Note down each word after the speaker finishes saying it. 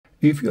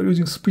If you are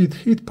using split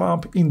heat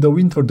pump in the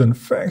winter, then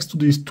thanks to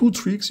these two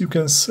tricks you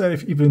can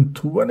save even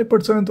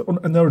 20% on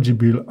energy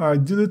bill. I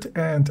did it,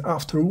 and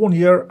after 1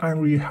 year I'm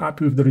really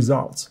happy with the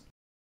results.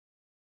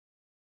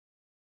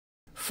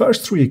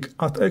 First trick,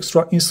 add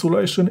extra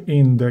insulation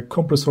in the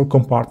compressor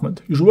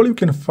compartment. Usually you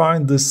can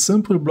find this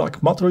simple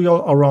black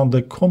material around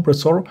the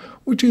compressor,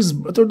 which is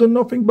better than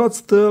nothing but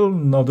still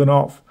not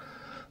enough.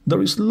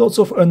 There is lots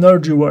of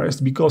energy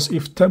waste because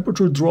if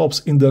temperature drops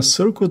in the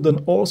circuit, then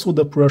also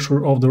the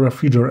pressure of the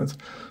refrigerant.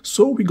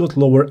 So we got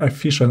lower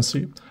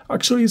efficiency.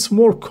 Actually it's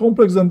more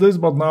complex than this,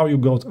 but now you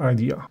got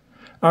idea.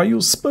 I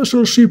use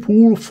special sheep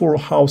wool for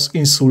house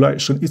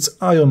insulation. It's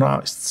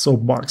ionized, so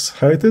bugs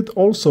hate it.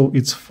 Also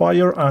it's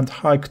fire and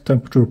high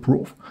temperature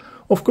proof.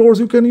 Of course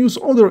you can use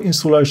other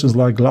insulations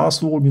like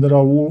glass wool,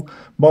 mineral wool,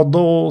 but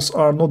those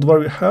are not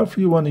very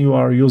healthy when you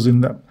are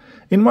using them.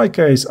 In my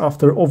case,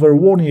 after over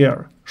 1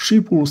 year,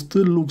 sheep wool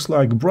still looks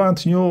like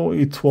brand new.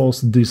 It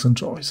was a decent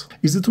choice.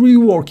 Is it really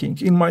working?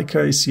 In my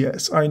case,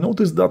 yes. I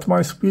noticed that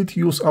my split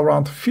use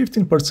around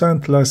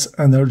 15% less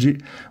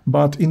energy,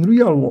 but in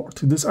real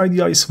world, this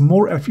idea is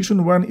more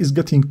efficient when it's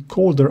getting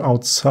colder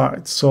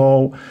outside.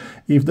 So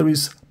if there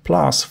is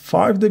plus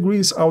 5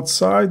 degrees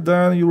outside,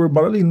 then you will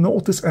barely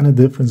notice any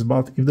difference.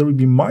 But if there will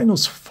be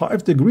minus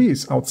 5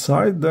 degrees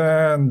outside,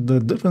 then the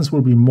difference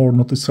will be more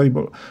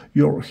noticeable.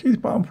 Your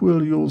heat pump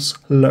will use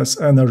less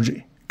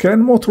energy.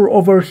 Can motor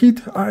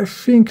overheat? I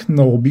think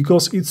no,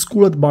 because it's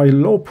cooled by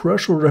low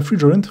pressure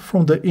refrigerant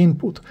from the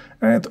input,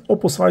 and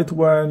opposite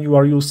when you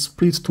are using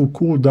split to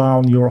cool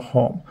down your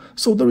home.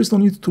 So there is no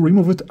need to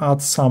remove it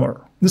at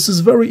summer. This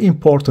is very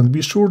important.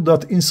 Be sure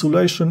that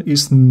insulation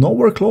is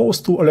nowhere close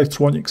to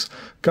electronics,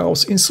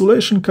 cause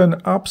insulation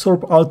can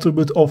absorb a little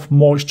bit of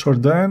moisture,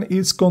 then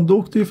it's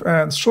conductive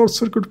and short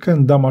circuit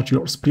can damage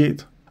your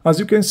split. As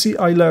you can see,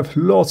 I left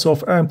lots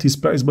of empty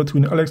space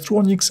between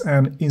electronics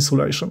and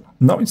insulation.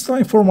 Now it's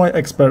time for my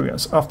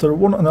experience. After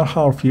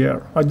 1.5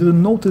 years, I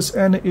didn't notice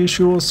any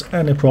issues,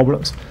 any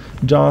problems.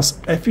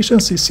 Just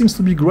efficiency seems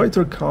to be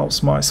greater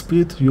cause my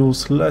split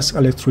use less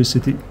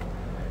electricity.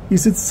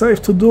 Is it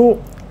safe to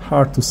do?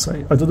 Hard to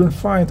say. I didn't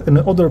find any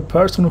other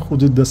person who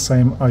did the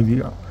same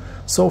idea.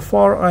 So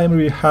far I am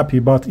really happy,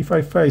 but if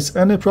I face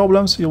any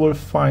problems, you will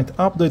find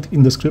update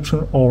in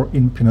description or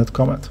in pinned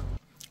comment.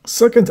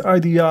 Second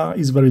idea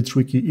is very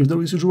tricky. If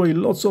there is usually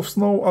lots of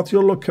snow at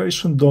your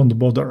location, don't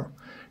bother.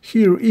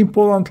 Here in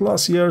Poland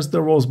last years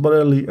there was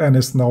barely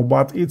any snow,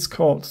 but it's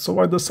cold, so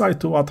I decided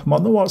to add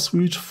manual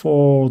switch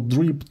for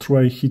drip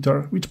tray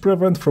heater, which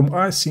prevent from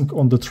icing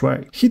on the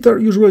tray. Heater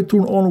usually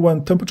turn on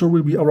when temperature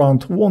will be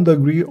around 1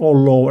 degree or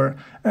lower,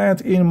 and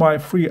in my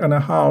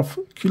 3.5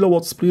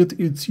 kilowatt split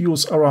it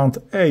use around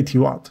 80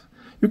 watt.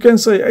 You can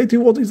say 80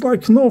 watt is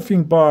like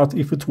nothing, but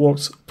if it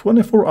works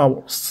 24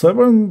 hours,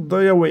 7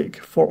 days a week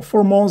for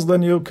 4 months,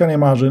 then you can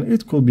imagine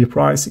it could be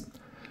pricey.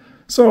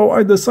 So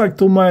I decided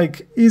to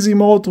make easy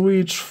mode,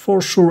 which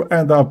for sure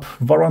end up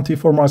warranty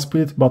for my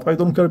split, but I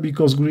don't care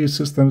because grill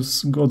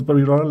systems got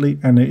very rarely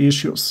any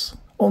issues.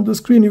 On the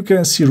screen you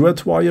can see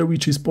red wire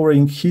which is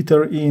powering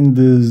heater in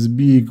this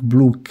big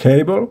blue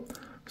cable.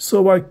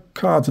 So I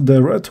cut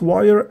the red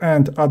wire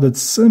and added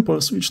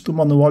simple switch to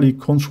manually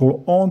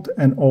control on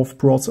and off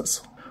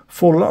process.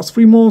 For last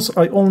 3 months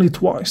I only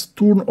twice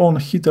turned on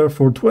heater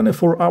for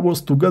 24 hours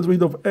to get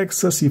rid of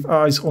excessive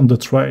ice on the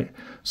tray,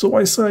 so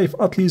I save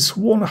at least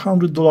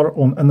 $100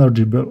 on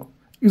energy bill.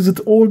 Is it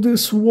all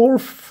this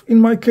worth? In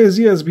my case,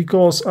 yes,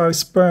 because I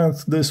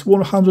spent this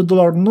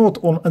 $100 not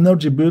on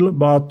energy bill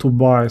but to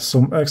buy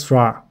some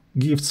extra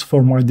gifts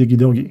for my diggy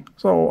doggy.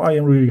 So I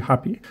am really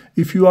happy.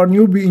 If you are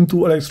newbie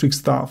into electric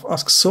stuff,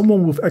 ask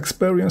someone with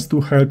experience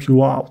to help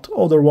you out,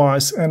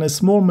 otherwise any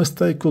small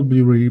mistake could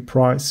be really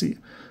pricey.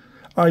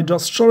 I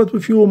just shared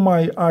with you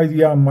my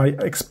idea, my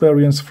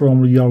experience from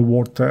real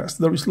world test.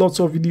 There is lots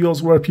of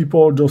videos where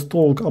people just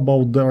talk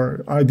about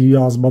their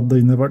ideas but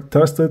they never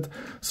test it,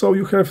 so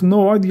you have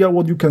no idea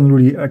what you can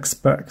really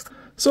expect.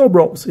 So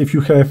bros, if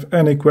you have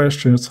any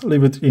questions,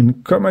 leave it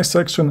in comment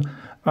section.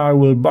 I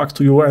will back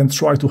to you and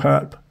try to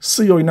help.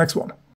 See you in next one.